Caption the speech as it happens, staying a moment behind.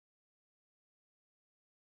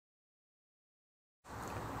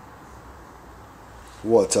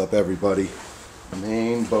What's up, everybody?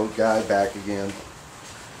 Main boat guy back again.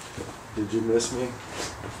 Did you miss me?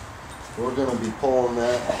 We're going to be pulling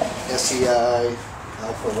that SEI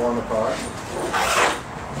Alpha 1 apart.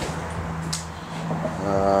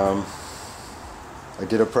 I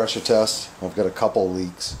did a pressure test. I've got a couple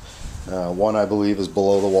leaks. One I believe is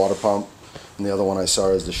below the water pump, and the other one I saw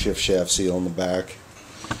is the shift shaft seal in the back.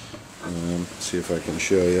 See if I can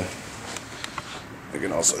show you. I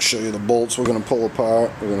can also show you the bolts we're going to pull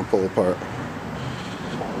apart. We're going to pull apart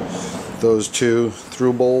those two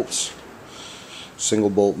through bolts, single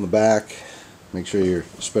bolt in the back. Make sure your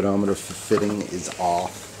speedometer fitting is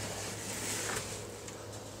off.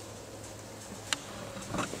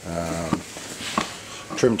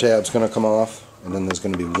 Trim tab's going to come off, and then there's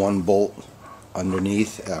going to be one bolt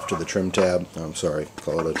underneath after the trim tab. I'm sorry,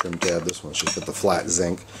 call it a trim tab. This one's just got the flat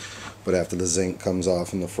zinc, but after the zinc comes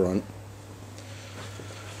off in the front.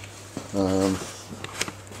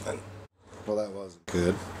 Well, that wasn't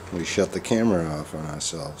good. We shut the camera off on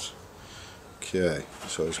ourselves. Okay,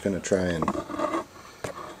 so I was going to try and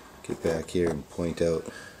get back here and point out.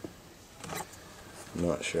 I'm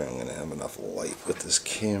not sure I'm going to have enough light with this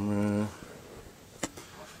camera.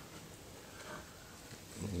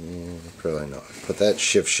 Yeah, probably not. But that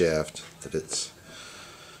shift shaft that it's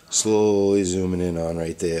slowly zooming in on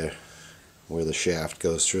right there, where the shaft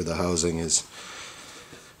goes through the housing, is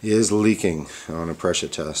leaking on a pressure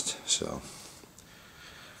test. So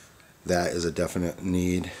that is a definite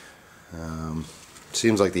need.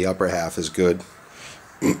 Seems like the upper half is good.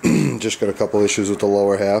 Just got a couple issues with the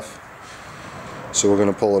lower half. So we're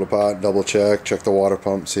going to pull it apart, double check the water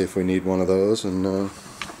pump, see if we need one of those, and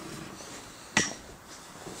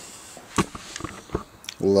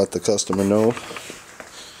we'll let the customer know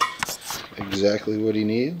exactly what he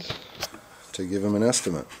needs to give him an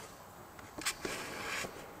estimate.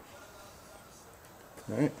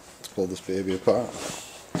 Alright, let's pull this baby apart.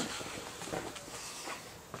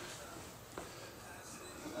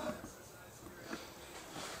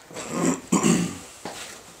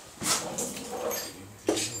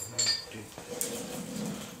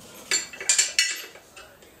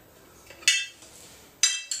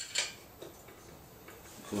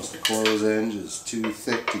 Plus the close edge is too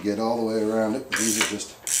thick to get all the way around it. These are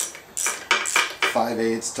just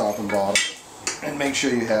 5/8 top and bottom. And make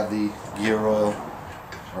sure you have the gear oil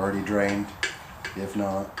already drained. If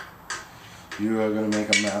not, you are going to make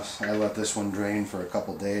a mess. I let this one drain for a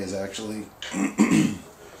couple days actually.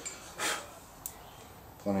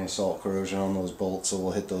 Plenty of salt corrosion on those bolts, so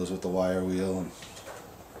we'll hit those with the wire wheel and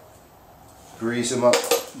grease them up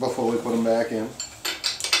before we put them back in.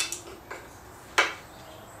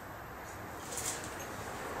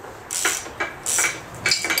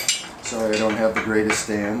 Sorry I don't have the greatest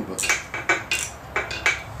stand, but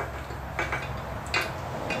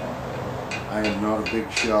I am not a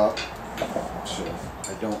big shop, so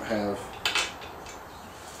I don't have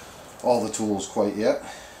all the tools quite yet.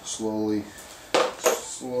 Slowly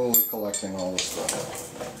collecting all the stuff.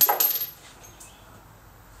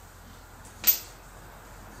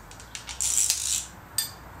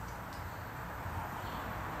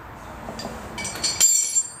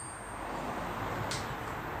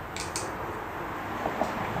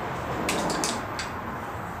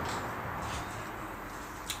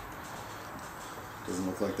 Doesn't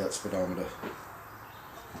look like that speedometer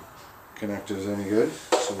connector is any good,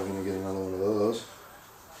 so we're going to get another one of those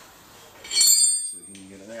so you can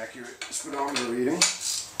get an accurate speedometer reading.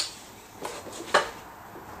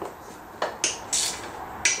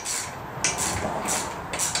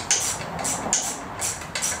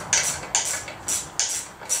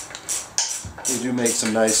 They do make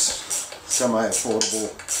some nice semi-affordable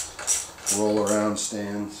roll-around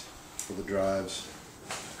stands for the drives,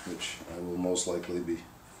 which I will most likely be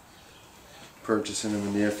purchasing in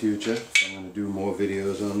the near future. If I'm going to do more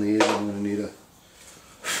videos on these, I'm going to need a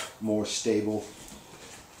more stable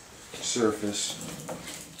surface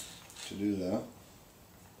to do that.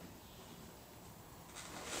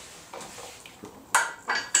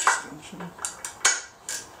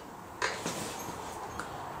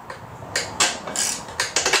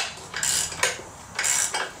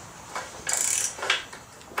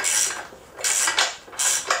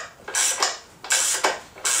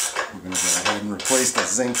 We're going to go ahead and replace the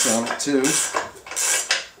zincs on it too.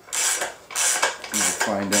 We'll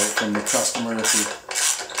find out from the customer if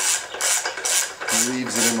he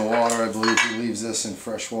leaves it in the water. I believe he leaves this in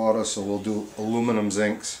fresh water, so we'll do aluminum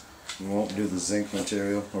zincs. We won't do the zinc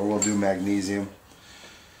material, or we'll do magnesium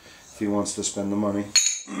if he wants to spend the money.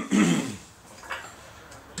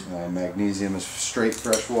 Magnesium is straight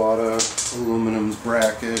fresh water, aluminum's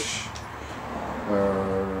brackish,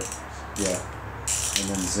 Yeah, and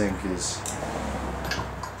then zinc is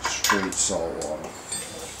straight salt water.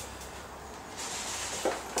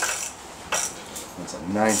 That's a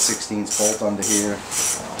 9/16 bolt under here,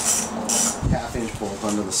 1/2-inch bolt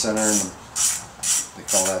under the center, and they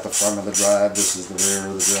call that the front of the drive. This is the rear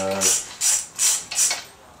of the drive.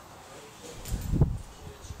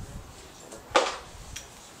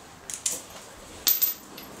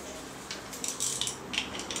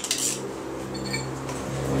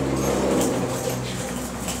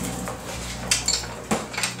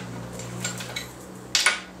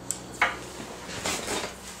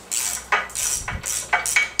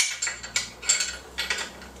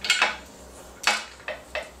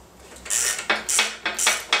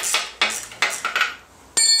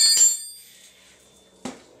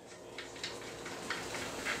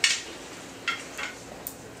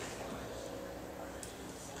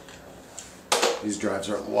 These drives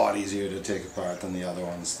are a lot easier to take apart than the other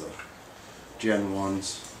ones, the Gen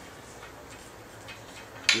 1s.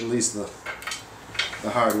 At least the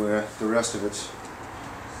hardware. The rest of it's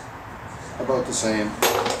about the same.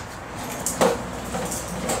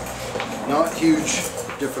 Not huge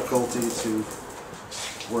difficulty to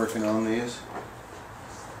working on these.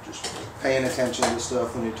 Just paying attention to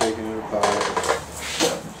stuff when you're taking it apart.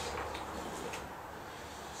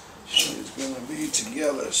 She's going to be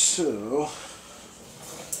together, so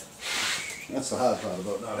that's the hard part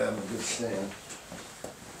about not having a good stand.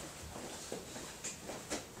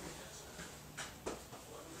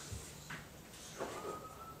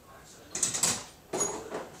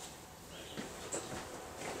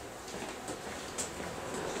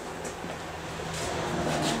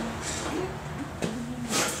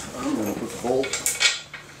 I'm going to put the bolt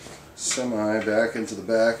semi back into the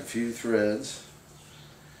back, a few threads,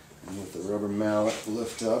 and with the rubber mallet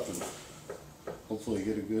lift up and hopefully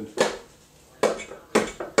get a good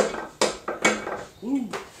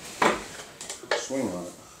swing on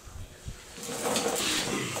it.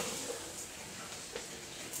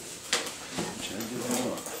 Which I did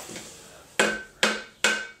want.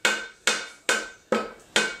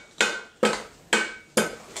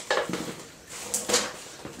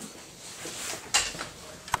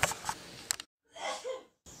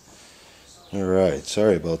 Alright,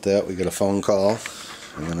 sorry about that. We got a phone call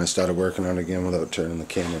and then I started working on it again without turning the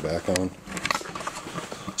camera back on.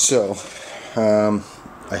 So,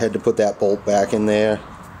 I had to put that bolt back in there,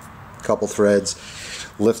 a couple threads,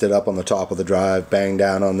 lift it up on the top of the drive, bang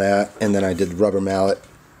down on that, and then I did rubber mallet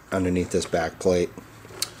underneath this back plate,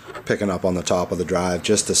 picking up on the top of the drive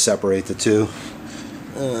just to separate the two.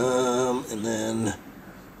 And then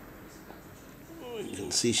you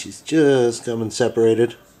can see she's just coming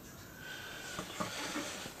separated.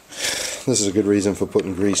 This is a good reason for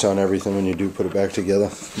putting grease on everything when you do put it back together.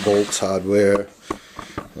 Bolts, hardware,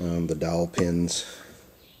 the dowel pins,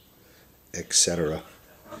 etc.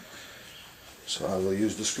 So I will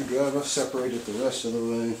use the screwdriver, separate it the rest of the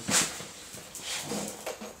way.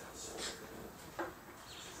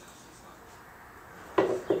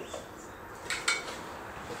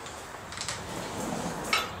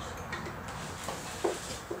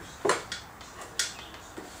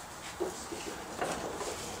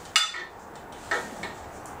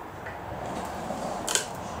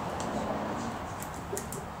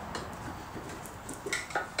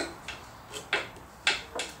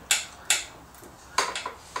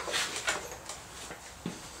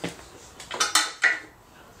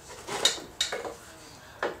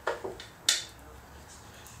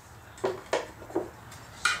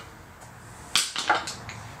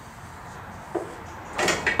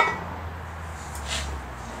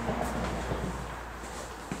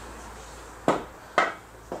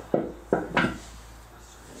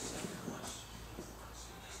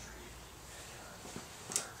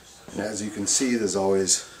 And as you can see, there's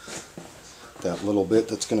always that little bit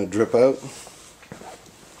that's going to drip out.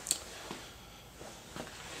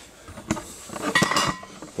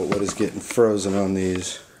 But what is getting frozen on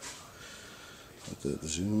these,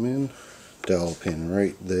 zoom in, dowel pin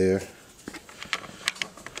right there.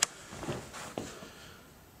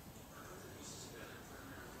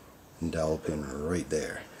 And dowel pin right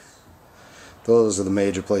there. Those are the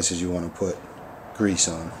major places you want to put grease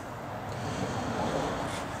on.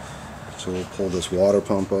 So we'll pull this water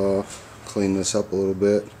pump off, clean this up a little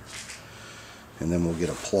bit, and then we'll get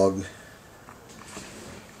a plug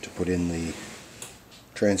to put in the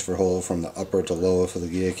transfer hole from the upper to lower for the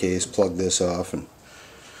gear case, plug this off, and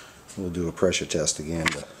we'll do a pressure test again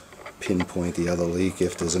to pinpoint the other leak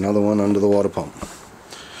if there's another one under the water pump.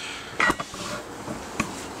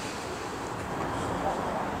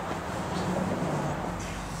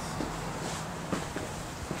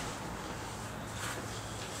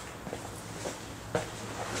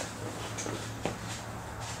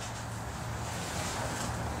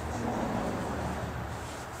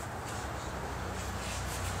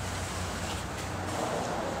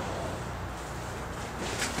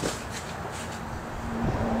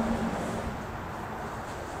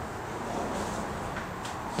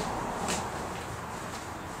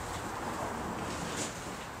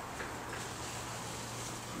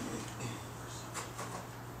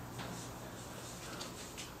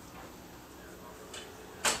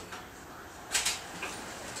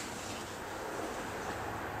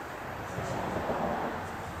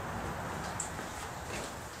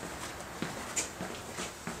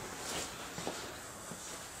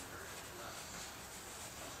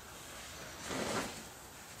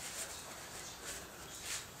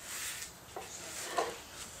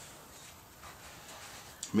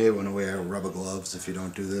 You may want to wear rubber gloves if you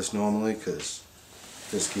don't do this normally, because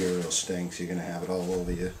this gear oil stinks. You're going to have it all over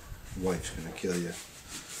you. Your wife's going to kill you.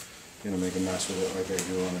 You're going to make a mess with it like I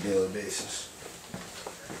do on a daily basis.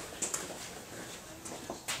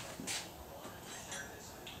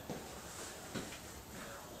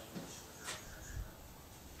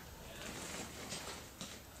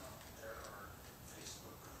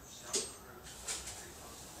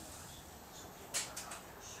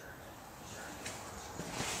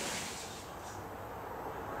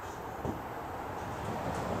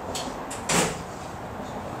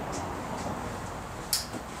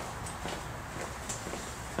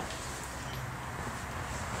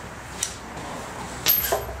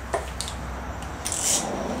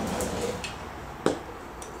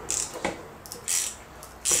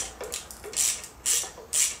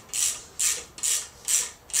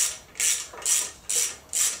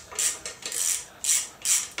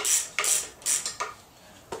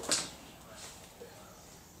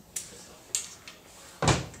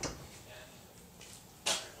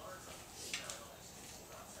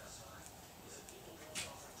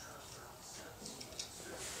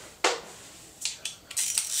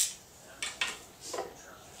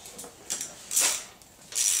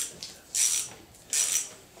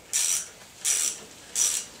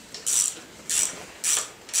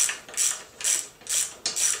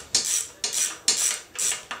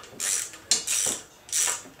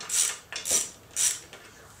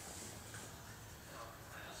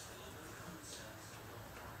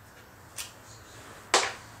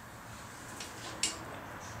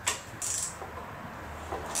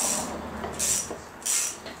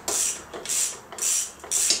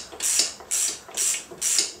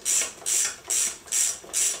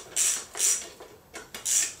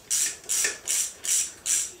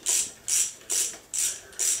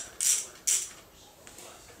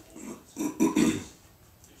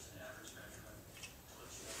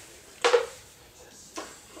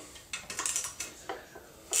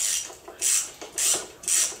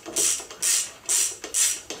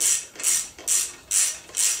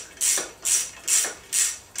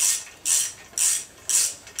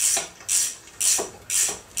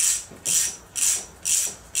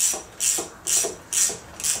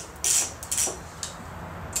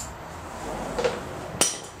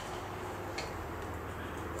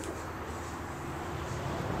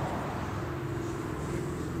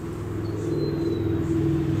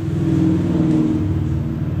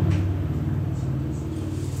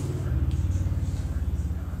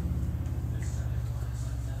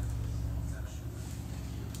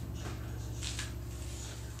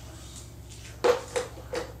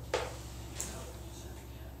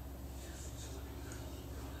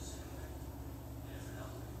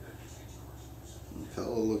 The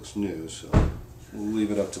color looks new, so we'll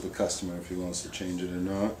leave it up to the customer if he wants to change it or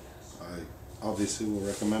not. I obviously will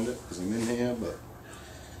recommend it because I'm in here,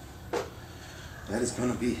 but that is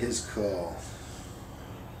going to be his call.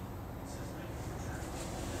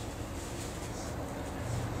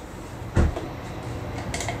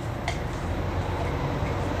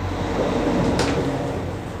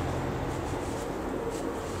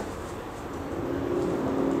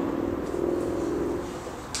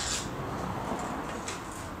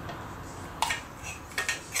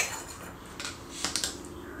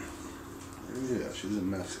 Yeah, she's a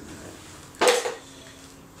mess in there.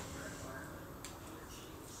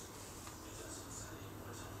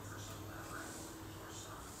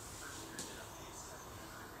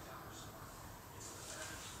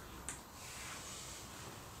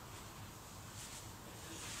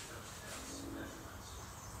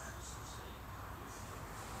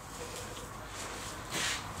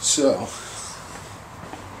 So,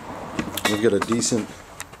 we've got a decent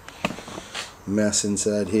mess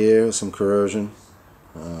inside here with some corrosion.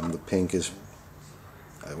 The pink is,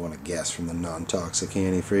 I want to guess, from the non-toxic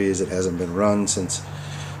antifreeze. It hasn't been run since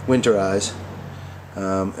winterize,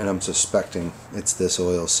 and I'm suspecting it's this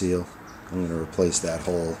oil seal. I'm going to replace that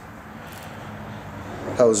whole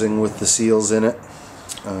housing with the seals in it,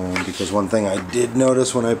 because one thing I did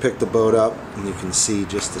notice when I picked the boat up, and you can see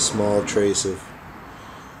just a small trace of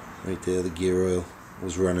right there, the gear oil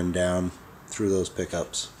was running down through those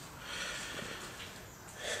pickups.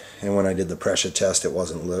 And when I did the pressure test, it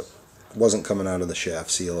wasn't coming out of the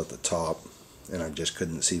shaft seal at the top, and I just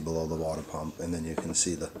couldn't see below the water pump. And then you can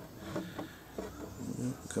see the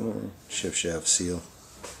shift shaft seal.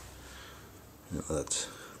 You know,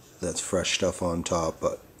 that's fresh stuff on top,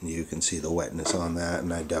 but you can see the wetness on that,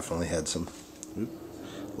 and I definitely had some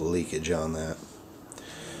leakage on that.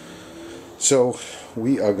 So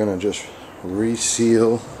we are going to just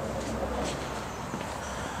reseal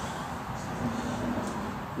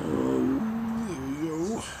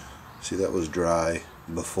See, that was dry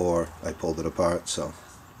before I pulled it apart, so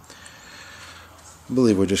I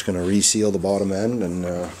believe we're just going to reseal the bottom end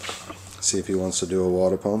and see if he wants to do a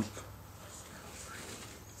water pump,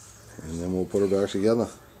 and then we'll put it back together.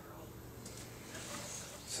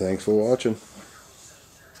 Thanks for watching.